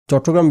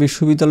চট্টগ্রাম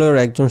বিশ্ববিদ্যালয়ের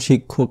একজন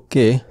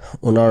শিক্ষককে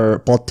ওনার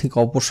পদ থেকে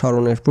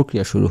অপসারণের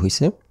প্রক্রিয়া শুরু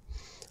হয়েছে।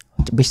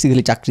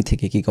 বেসিক্যালি চাকরি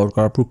থেকে কিক আউট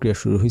করার প্রক্রিয়া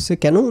শুরু হয়েছে।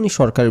 কেন? উনি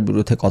সরকারের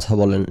বিরুদ্ধে কথা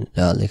বলেন,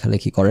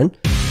 লেখালেখি করেন।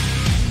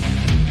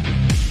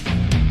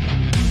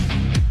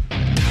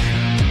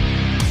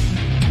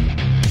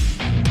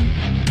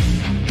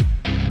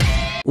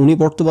 উনি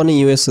বর্তমানে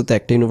ইউএসএতে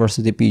একটা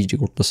ইউনিভার্সিটি পিএইচডি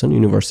করতেছেন,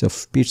 ইউনিভার্সিটি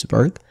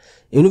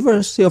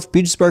অফ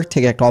পিটসবার্গ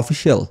থেকে একটা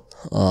অফিসিয়াল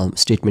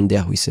স্টেটমেন্ট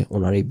দেওয়া হয়েছে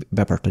ওনার এই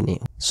ব্যাপারটা নিয়ে।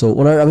 সো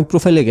ওনার আমি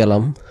প্রোফাইলে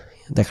গেলাম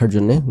দেখার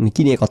জন্য উনি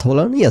কী নিয়ে কথা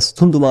বলেন। ইয়াস,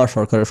 ধুমধুমা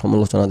সরকারের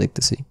সমালোচনা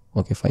দেখতেছি।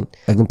 ওকে, ফাইন।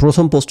 একদম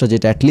প্রথম পোস্টটা,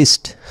 যেটা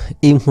অ্যাটলিস্ট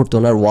এই মুহূর্তে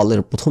ওনার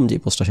ওয়ালের প্রথম যে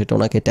পোস্টটা, সেটা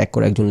ওনাকে ট্যাগ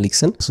করে একজন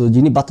লিখছেন। সো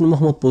যিনি বাতুল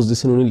মোহাম্মদ পোস্ট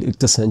দিচ্ছেন, উনি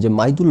লিখতেছেন যে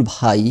মাইদুল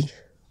ভাই,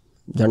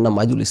 যার নাম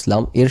মাইদুল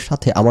ইসলাম, এর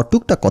সাথে আমার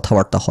টুকটাক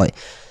কথাবার্তা হয়।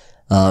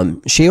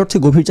 সেই অর্থে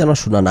গভীর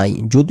জানাশোনা নাই,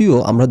 যদিও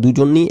আমরা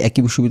দুজনই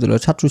একই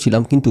বিশ্ববিদ্যালয়ের ছাত্র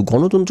ছিলাম, কিন্তু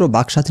গণতন্ত্র,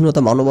 বাক স্বাধীনতা,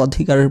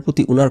 মানবাধিকারের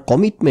প্রতি ওনার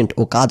কমিটমেন্ট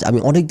ও কাজ আমি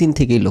অনেক দিন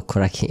থেকেই লক্ষ্য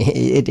রাখি।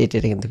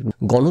 এটা কিন্তু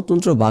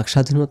গণতন্ত্র, বাক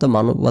স্বাধীনতা,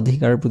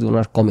 মানবাধিকারের প্রতি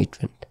ওনার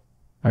commitment.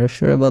 R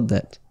sure about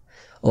that?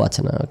 ও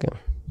আচ্ছা, না, ওকে।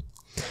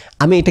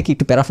 আমি এটাকে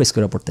একটু প্যারাফ্রেজ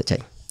করে পড়তে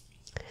চাই।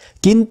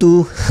 কিন্তু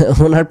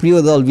ওনার প্রিয়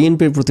দল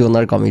বিএনপির প্রতি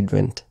ওনার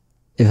কমিটমেন্ট,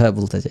 এভাবে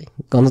বলতে চাই।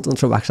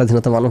 গণতন্ত্র, বাক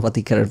স্বাধীনতা,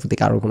 মানবাধিকারের প্রতি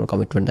কারো কোনো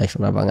কমিটমেন্ট নাই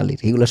সোনার বাঙালির।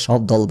 এগুলো সব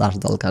দল দাস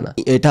দল খানা।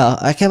 এটা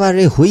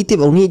একেবারে হইতে,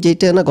 উনি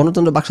যেটা না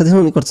গণতন্ত্র, বাক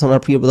স্বাধীনতা উনি করছেন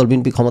ওনার প্রিয় দল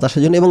বিএনপি ক্ষমতা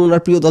আসার জন্য, এবং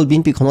ওনার প্রিয় দল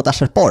বিএনপি ক্ষমতা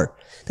আসার পর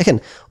দেখেন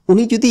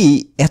উনি যদি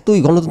এতই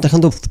গণতন্ত্র,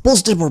 এখন তো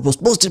পোস্টের পর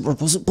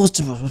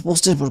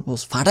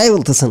পোস্ট ফাটাই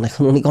বলতেছেন।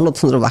 এখন উনি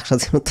গণতন্ত্র, বাক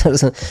স্বাধীনতার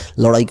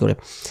লড়াই করে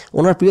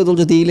ওনার প্রিয় দল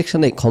যদি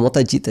ইলেকশনে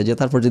ক্ষমতায়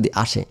জেতার পর যদি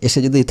এসে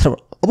যদি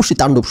অবশ্যই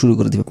তাণ্ডব শুরু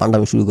করে দেবে,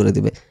 পাণ্ডামি শুরু করে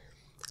দেবে,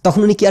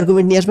 তখন উনি কি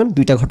আর্গুমেন্ট নিয়ে আসবেন?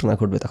 দুইটা ঘটনা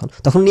ঘটবে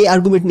তখন উনি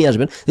আর্গুমেন্ট নিয়ে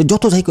আসবেন যে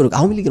যত যাই করুক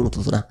আওয়ামী লীগের মতো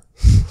তো না,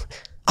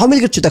 আওয়ামী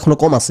লীগের চেয়ে এখনও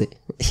কম আছে,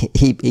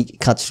 এই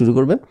কাজ শুরু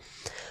করবেন।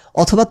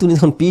 অথবা তুমি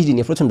যখন পিএইচডি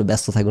নিয়ে প্রচণ্ড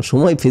ব্যস্ত থাকবেন,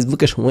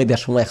 ফেসবুকে সময়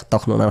দেওয়ার সময়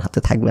তখন ওনার হাতে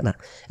থাকবে না।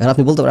 এখন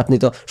আপনি বলতে পারেন আপনি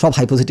তো সব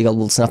হাইপোথেটিক্যাল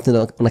বলছেন, আপনি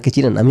ওনাকে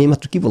চিনেন। আমি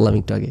মাত্র কি বললাম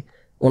একটু আগে,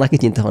 ওনাকে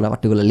চিনতে হবে না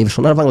পার্টিকুলারলি।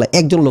 সোনার বাংলা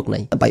একজন লোক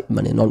নাই,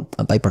 মানে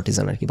বাই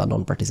পার্টিজান আর কি, বা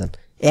নন পার্টিজান,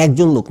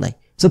 একজন লোক নাই।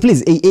 সো প্লিজ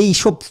এই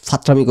সব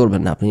ফাত্রামি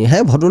করবেন না আপনি।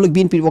 হ্যাঁ, ভদ্রলোক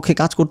বিএনপির পক্ষে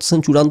কাজ করতেছেন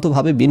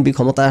চূড়ান্তভাবে। বিএনপি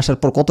ক্ষমতায় আসার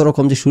পর কত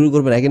রকম যে শুরু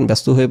করবেন, একদিন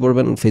ব্যস্ত হয়ে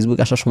পড়বেন, ফেসবুক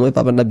আসার সময়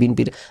পাবেন না,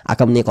 বিএনপির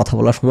আকাম নিয়ে কথা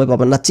বলার সময়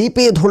পাবেন না।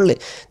 চেপে ধরলে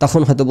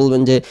তখন হয়তো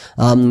বলবেন যে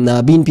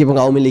বিএনপি এবং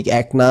আওয়ামী লীগ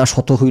এক না,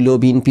 শত হইল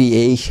বিএনপি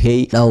এই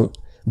সেই। নাও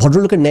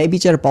ভদ্রলোকের ন্যায়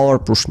বিচার পাওয়ার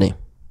প্রশ্নে,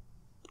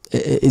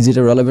 is it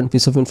A relevant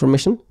piece of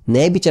information?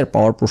 ন্যায় বিচার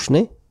পাওয়ার প্রশ্নে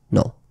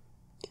নো,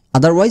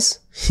 আদারওয়াইজ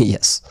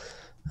ইয়েস।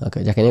 ওকে,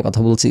 যাকে নিয়ে কথা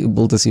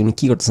বলতেছি উনি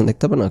কী করতেছেন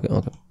দেখতে পাবেন। ওকে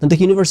ওকে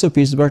দেখি ইউনিভার্সিটি অফ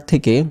পিটসবার্গ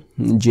থেকে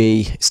যেই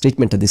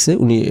স্টেটমেন্টটা দিচ্ছে,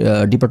 উনি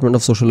ডিপার্টমেন্ট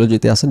অফ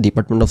সোশ্যালজিতে আছেন।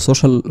 ডিপার্টমেন্ট অফ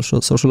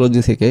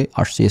সোশ্যালজি থেকে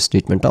আসছে এই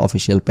স্টেটমেন্টটা,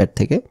 অফিসিয়াল প্যাড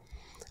থেকে।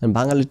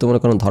 বাঙালির তো মনে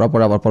করেন ধরা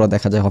পড়ে, আবার পরে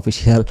দেখা যায়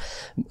অফিসিয়াল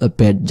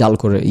প্যাড জাল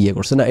করে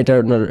করছে না।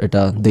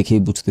 এটা দেখেই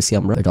বুঝতেছি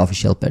আমরা এটা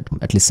অফিসিয়াল প্যাড,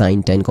 অ্যাটলিস্ট সাইন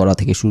টাইন করা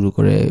থেকে শুরু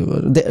করে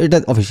এটা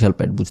অফিসিয়াল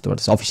প্যাড, বুঝতে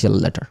পারছি অফিসিয়াল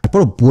লেটার।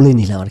 তারপর বলে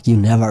নিলাম আর কি,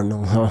 নেভার নো,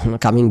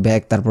 কামিং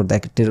ব্যাক। তারপর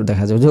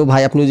দেখা যাবে যে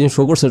ভাই আপনি যে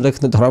শো করছেন ওটা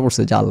কিন্তু ধরা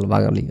পড়ছে জাল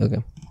বাঙালি। ওকে,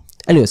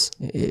 এনিওয়েজ,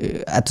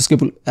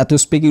 এত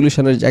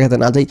স্পেকুলেশনের জায়গাতে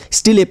না যাই,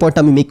 স্টিল এই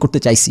পয়েন্টটা আমি মেক করতে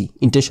চাইছি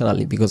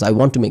intentionally, because I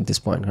want to make this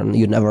point, কারণ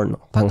ইউ নেভার নো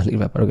বাঙালির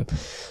ব্যাপার। ওকে,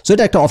 সো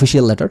এটা একটা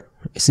official letter,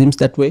 seems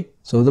that way.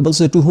 So they will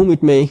say, to whom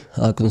it may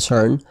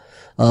concern,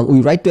 we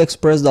write to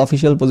express the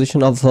official position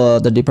of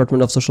the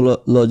Department of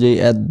Sociology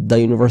at the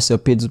University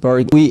of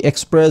Pittsburgh. We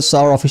express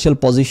our official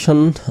position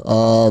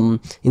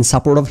in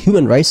support of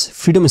human rights,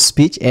 freedom of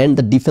speech, and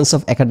the defense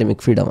of academic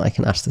freedom. I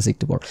can ask this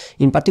more.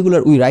 In particular,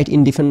 we write in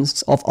defense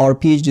of our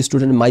PhD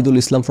student Maidul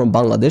Islam from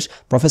Bangladesh.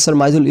 Professor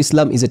Maidul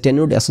Islam is a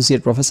tenured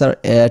associate professor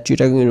at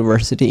Chittagong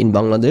University in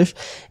Bangladesh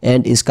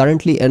and is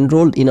currently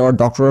enrolled in our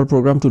doctoral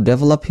program to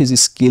develop his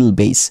skill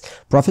base.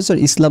 Professor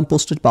Islam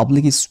posted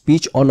public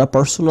speech on a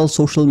personal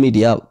social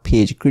media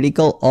page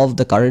critical of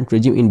the current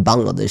regime in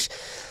Bangladesh.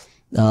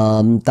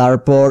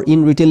 Therefore, in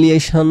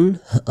retaliation,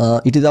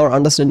 it is our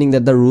understanding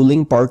that the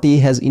ruling party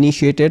has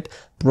initiated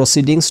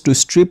proceedings to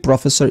strip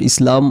Professor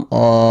Islam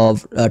of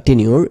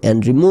tenure and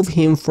remove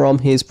him from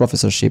his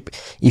professorship.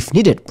 If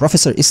needed,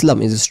 Professor Islam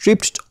is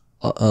stripped.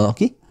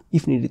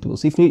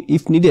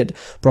 If needed,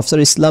 Professor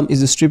Islam is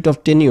stripped of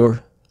tenure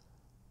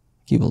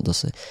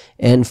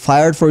and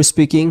fired for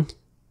speaking.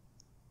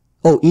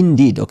 O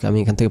indeed, ওকে, আমি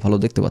এখান থেকে ভালো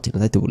দেখতে পাচ্ছি না,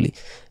 তাই তো বলি।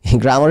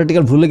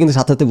 গ্রামাটিক্যাল ভুলে কিন্তু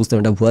সাথে বুঝতাম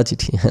এটা ভুয়া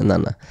চিঠি।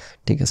 না,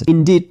 ঠিক আছে।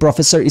 Indeed,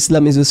 professor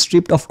Islam is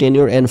striped of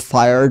tenure and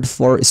fired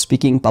for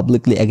speaking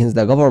publicly against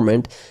the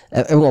government.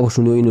 এবং অবশ্য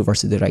উনি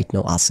ইউনিভার্সিটিতে রাইট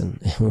নাও আসেন,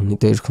 উনি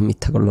তো এরকম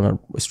মিথ্যা করলো না,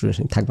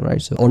 স্টুডেন্ট থাকবে না।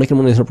 রাইট, অনেকের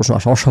মনে হয় প্রশ্ন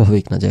আসা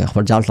অস্বাভাবিক না যে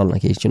আবার জাল টাল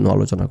নাকি, এই জন্য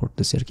আলোচনা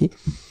করতেছি আর কি।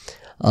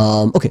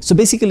 ওকে, সো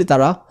বেসিক্যালি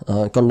তারা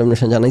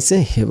কন্ডেমনেশন জানাইছে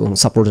এবং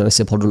সাপোর্ট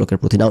জানাইছে ভদ্রলোকের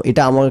প্রতি। নাও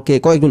এটা আমাকে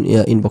কয়েকজন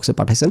ইনবক্সে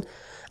পাঠাইছেন।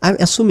 আই এম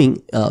অ্যাসুমিং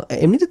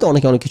এমনিতে তো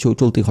অনেক কিছু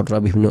চলতি ঘটনা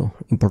বিভিন্ন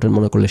ইম্পর্টেন্ট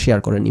মনে করলে শেয়ার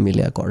করেন,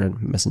 ইমেলে করেন,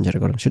 মেসেঞ্জারে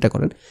করেন, সেটা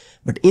করেন।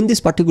 But in this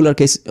particular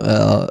case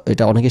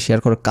এটা অনেকে শেয়ার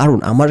করার কারণ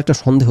আমার একটা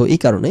সন্দেহ এই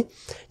কারণে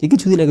যে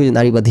কিছুদিন আগে যে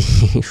নারীবাদী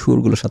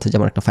সুরগুলোর সাথে যে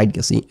আমার একটা ফাইট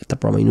গেছি,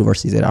 তারপর আমার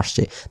ইউনিভার্সিটিতে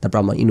আসছে, তারপর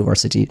আমার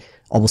ইউনিভার্সিটির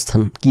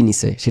অবস্থান কী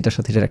নিছে সেটার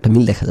সাথে এটার একটা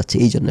মিল দেখা যাচ্ছে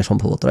এই জন্য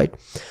সম্ভবত, রাইট?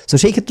 সো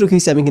সেই ক্ষেত্রে কী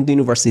হয়েছে, আমি কিন্তু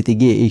ইউনিভার্সিটিতে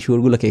গিয়ে এই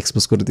ইস্যুগুলোকে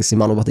এক্সপোজ করে দিচ্ছি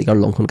মানবাধিকার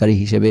লঙ্ঘনকারী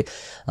হিসেবে,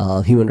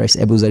 হিউম্যান রাইটস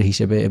অ্যাবিউজার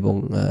হিসেবে, এবং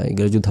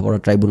এগুলো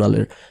যুদ্ধাপরাধ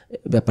ট্রাইব্যুনালের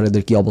ব্যাপারে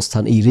এদের কী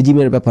অবস্থান, এই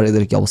রেজিমের ব্যাপারে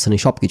এদের কী অবস্থান,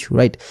 এই সব কিছু,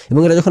 রাইট?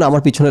 এবং এরা যখন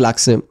আমার পিছনে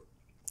লাগছে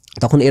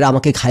তখন এরা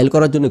আমাকে ঘায়েল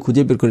করার জন্য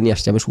খুঁজে বের করে নিয়ে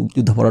আসছে, আমি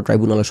যুদ্ধাপরাধ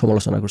ট্রাইব্যুনালের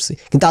সমালোচনা করছি,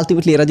 কিন্তু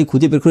আলটিমেটলি এরা যে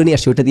খুঁজে বের করে নিয়ে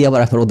আসছে ওটা দিয়ে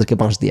আবার এখন ওদেরকে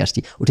বাঁশ দিয়ে আসছি,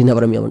 ওটি নিয়ে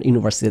আবার আমি আমার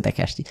ইউনিভার্সিটিতে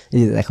দেখে আসছি, এই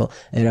যে দেখো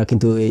এরা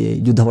কিন্তু এই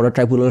যুদ্ধাপরাধ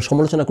ট্রাইব্যুনালের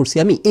সমালোচনা করছি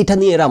আমি, এটা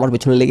নিয়ে এরা আমার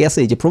পেছনে লেগে আছে,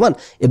 এই যে প্রমাণ।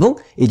 এবং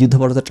এই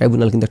যুদ্ধাপরাধ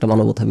ট্রাইব্যুনাল কিন্তু একটা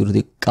মানবতা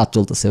বিরোধী কাজ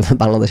চলতেছে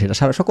বাংলাদেশে, এটা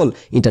সারা সকল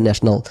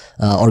ইন্টারন্যাশনাল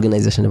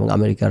অর্গানাইজেশন এবং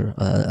আমেরিকার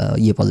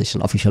position,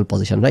 official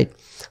position, right?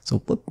 So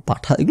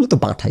পাঠা, এগুলো তো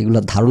পাঠা,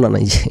 এগুলোর ধারণা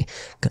নাই যে।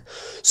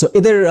 সো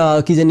এদের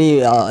কি জানি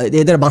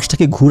এদের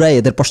বাঁশটাকে ঘুরায়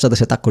এদের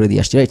পশ্চাদেশে তাক করে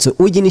দিয়ে আসছে, রাইট? সো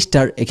ওই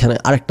জিনিসটার এখানে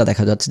আরেকটা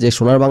দেখা যাচ্ছে যে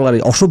সোনার বাংলার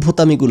এই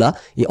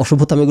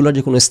অসভ্যতামিগুলোর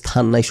যে কোনো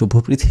স্থান নাই সভ্য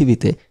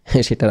পৃথিবীতে,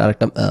 সেটার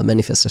আরেকটা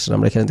ম্যানিফেস্টেশন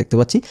আমরা এখানে দেখতে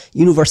পাচ্ছি।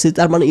 ইউনিভার্সিটি,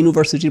 তার মানে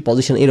ইউনিভার্সিটির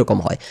পজিশন এরকম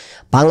হয়।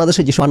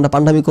 বাংলাদেশে যে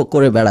পান্ডামি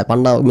করে বেড়ায়,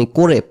 পান্ডামি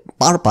করে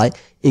পার পায়,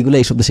 এগুলো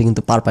এইসব দেশে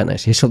কিন্তু পার পায় না।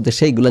 সেসব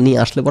দেশে এগুলো নিয়ে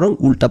আসলে বরং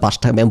উল্টা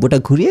পাঁচটা ব্যাম্বুটা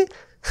ঘুরিয়ে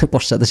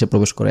পশ্চাদেশে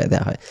প্রবেশ করে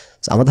দেওয়া হয়।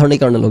 আমার ধারণা এই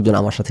কারণে লোকজন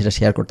আমার সাথে এটা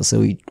শেয়ার করতেছে,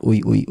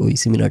 ওই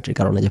সিমিলারিটির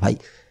কারণে, যে ভাই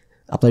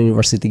আপনার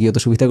ইউনিভার্সিটি গিয়ে তো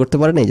সুবিধা করতে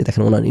পারেন, এই যে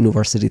দেখেন ওনার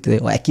ইউনিভার্সিটিতে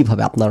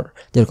একইভাবে আপনার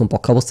যেরকম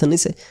পক্ষাবস্থান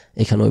নিছে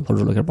এখানে ওই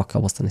ভদ্রলোকের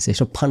পক্ষাবস্থান নিছে।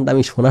 এইসব ফান্ডা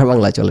আমি সোনার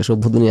বাংলায় চলে,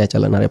 সভ্য দুনিয়ায়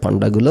চলে না রে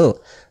ফান্ডাগুলো,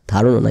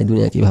 ধারণা নাই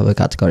দুনিয়া কীভাবে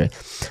কাজ করে।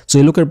 সো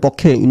এই লোকের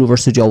পক্ষে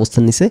ইউনিভার্সিটি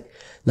অবস্থান নিছে।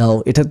 নাও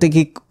এটাতে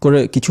কি করে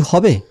কিছু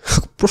হবে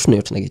প্রশ্নই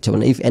ওঠে না কিছু,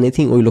 মানে ইফ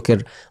এনিথিং ওই লোকের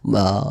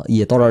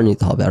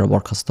ত্বরান্বিত হবে আরও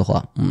বরখাস্ত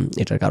হওয়া,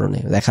 এটার কারণে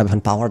দেখাবে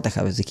পাওয়ার,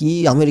 দেখাবে যে কি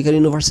আমেরিকার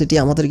ইউনিভার্সিটি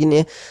আমাদের কি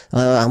নিয়ে,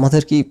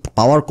 আমাদের কি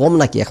পাওয়ার কম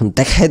নাকি, এখন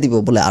দেখাই দিব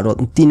বলে আরও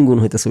 3 গুণ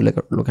হইতেছে ওই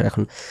লোকের,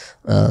 এখন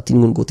 3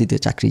 গুণ গতিতে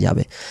চাকরি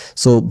যাবে।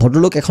 সো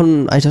ভদ্রলোক এখন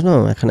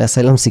এখানে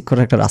অ্যাসাইলাম সিক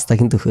করার একটা রাস্তা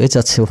কিন্তু হয়ে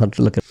যাচ্ছে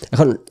ভদ্রলোকের।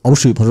 এখন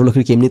অবশ্যই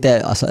ভদ্রলোকের কি এমনিতে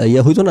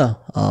হইতো না,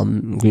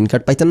 গ্রিন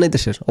কার্ড পাইতেন না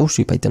দেশের,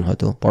 অবশ্যই পাইতেন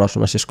হয়তো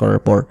পড়াশোনা শেষ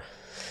করার পর।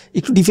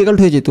 একটু ডিফিকাল্ট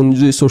হয়ে যেত উনি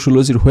যদি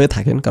সোশ্যোলজির হয়ে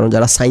থাকেন, কারণ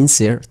যারা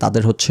সায়েন্সের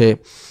তাদের হচ্ছে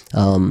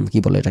কী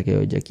বলে এটাকে,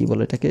 ওই যে কী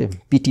বলে এটাকে,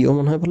 পিটিও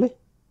মনে হয় বলে,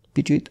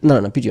 পিটিও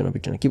না পিটিও না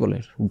কী বলে,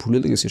 ভুলে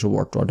গেছি সব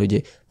ওয়ার্ড, ওই যে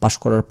পাশ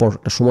করার পর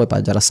একটা সময়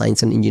পায় যারা সায়েন্স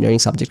অ্যান্ড ইঞ্জিনিয়ারিং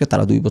সাবজেক্টে,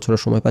 তারা 2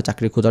 বছরের সময় পায়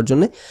চাকরি খোঁজার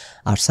জন্য।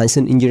 আর সায়েন্স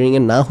অ্যান্ড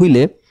ইঞ্জিনিয়ারিংয়ের না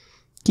হইলে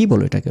কী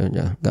বলে এটাকে,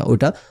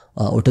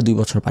 ওটা 2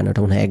 বছর পায় না,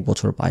 ওটা মনে হয় 1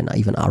 বছর পায় না,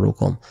 ইভেন আরও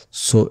কম।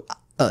 সো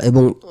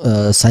এবং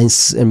সায়েন্স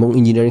এবং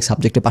ইঞ্জিনিয়ারিং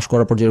সাবজেক্টে পাশ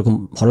করার পর যেরকম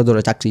ঘরে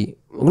ধরে চাকরি,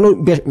 কোনো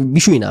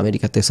বিষয়ই না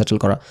আমেরিকাতে সেটেল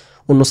করা।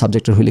 অন্য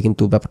সাবজেক্টের হইলে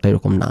কিন্তু ব্যাপারটা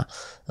এরকম না।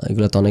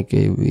 এগুলোতে অনেক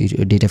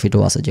ডেটা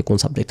ফিটও আছে যে কোন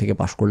সাবজেক্ট থেকে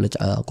পাশ করলে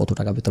কত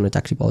টাকা বেতনে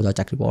চাকরি পাওয়া যায়,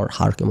 চাকরি পাওয়ার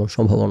হার কেমন,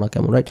 সম্ভাবনা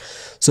কেমন, right?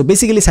 So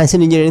basically science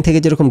and engineering থেকে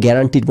যেরকম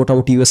গ্যারান্টিড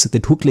মোটামুটি ইউএসএতে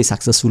ঢুকলেই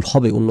সাকসেসফুল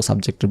হবে, অন্য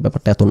সাবজেক্টের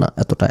ব্যাপারটা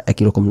এতটা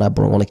একই রকম না,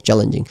 বরং অনেক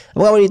চ্যালেঞ্জিং।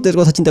 এবং আমার এদের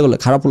কথা চিন্তা করলে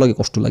খারাপও লাগে,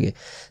 কষ্ট লাগে,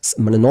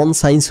 মানে নন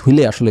সায়েন্স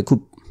হইলে আসলে খুব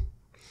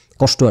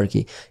কষ্ট আর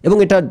কি। এবং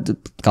এটা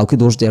কাউকে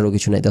দোষ দেওয়ারও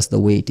কিছু নাই, that's the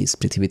way it is.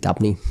 পৃথিবীতে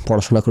আপনি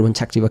পড়াশোনা করবেন,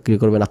 চাকরি বাকরি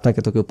করবেন, আপনাকে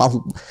তো কেউ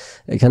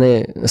এখানে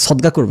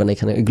সদগা করবে না,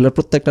 এখানে এগুলোর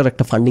প্রত্যেকটার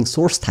একটা ফান্ডিং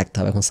সোর্স থাকতে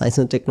হবে। এখন সায়েন্স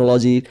অ্যান্ড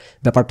টেকনোলজির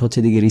ব্যাপারটা হচ্ছে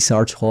এদিকে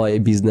রিসার্চ হয়,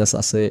 বিজনেস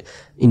আছে,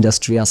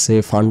 ইন্ডাস্ট্রি আছে,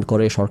 ফান্ড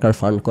করে, সরকার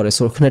ফান্ড করে,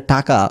 সো ওখানে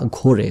টাকা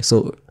ঘোরে। সো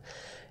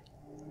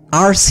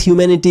আর্টস,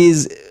 হিউম্যানিটিজ,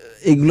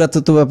 এগুলোতে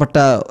তো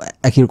ব্যাপারটা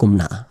একই রকম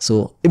না। So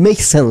it make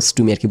sense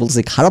to me আর কি।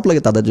 বলতেছি খারাপ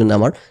লাগে তাদের জন্য,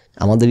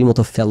 আমাদেরই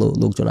মতো ফেলো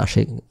লোকজন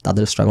আসে,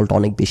 তাদের স্ট্রাগলটা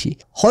অনেক বেশি।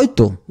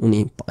 হয়তো উনি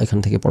এখান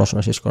থেকে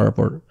পড়াশোনা শেষ করার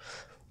পর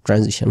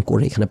ট্রানজিশন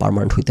করে এখানে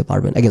পার্মানেন্ট হইতে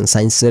পারবেন। অ্যাগেন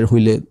সায়েন্সের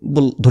হইলে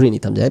ধরে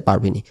নিতাম যে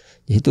পারবেনি,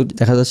 যেহেতু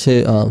দেখা যাচ্ছে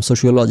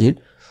সোশিওলজির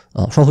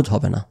সহজ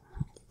হবে না,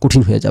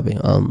 কঠিন হয়ে যাবে,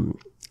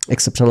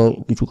 এক্সেপশনাল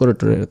কিছু করে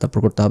তারপর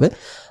করতে হবে।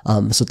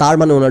 সো তার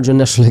মানে ওনার জন্য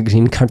আসলে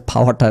গ্রিন কার্ড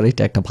পাওয়াটার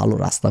এটা একটা ভালো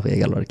রাস্তা হয়ে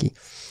গেল আর কি।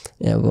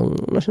 এবং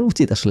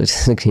উচিত আসলে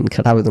গ্রিন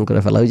কার্ড আবেদন করে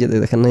ফেলা। ওই যে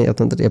দেখেন না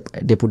আপনাদের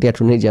ডেপুটি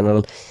অ্যাটর্নি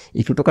জেনারেল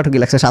একটু টোকাটুকি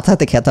লাগছে, সাথে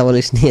সাথে খেতা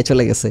বলিস নিয়ে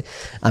চলে গেছে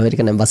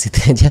আমেরিকান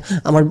এম্বাসিতে যে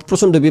আমার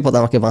প্রচণ্ড বিপদ,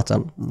 আমাকে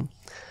বাঁচান।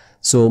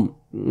 সো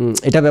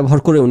এটা ব্যবহার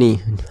করে উনি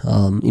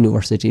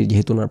ইউনিভার্সিটির,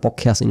 যেহেতু ওনার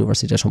পক্ষে আছে,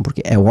 ইউনিভার্সিটির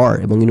সম্পর্কে অ্যাওয়ার্ড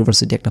এবং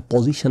ইউনিভার্সিটি একটা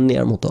পজিশন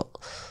নেওয়ার মতো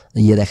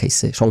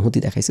দেখাইছে, সংহতি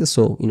দেখাইছে।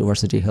 সো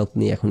ইউনিভার্সিটির হেল্প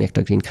নিয়ে এখন একটা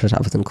গ্রিন কার্ড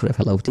আবেদন করে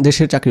ফেলা উচিত।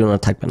 দেশের চাকরি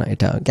ওনার থাকবে না,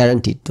 এটা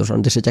গ্যারান্টিড। তো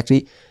দেশের চাকরি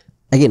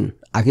অ্যাগেন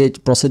আগে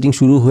প্রসিডিং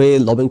শুরু হয়ে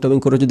লবিং টবিং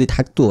করে যদি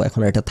থাকতো,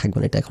 এখন এটা থাকবে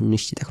না, এটা এখন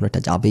নিশ্চিত, এখন এটা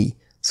যাবেই।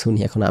 শুনি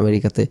এখন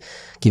আমেরিকাতে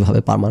কীভাবে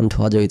পার্মানেন্ট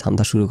হওয়া যায় ওই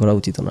ধান্দা শুরু করা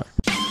উচিত না।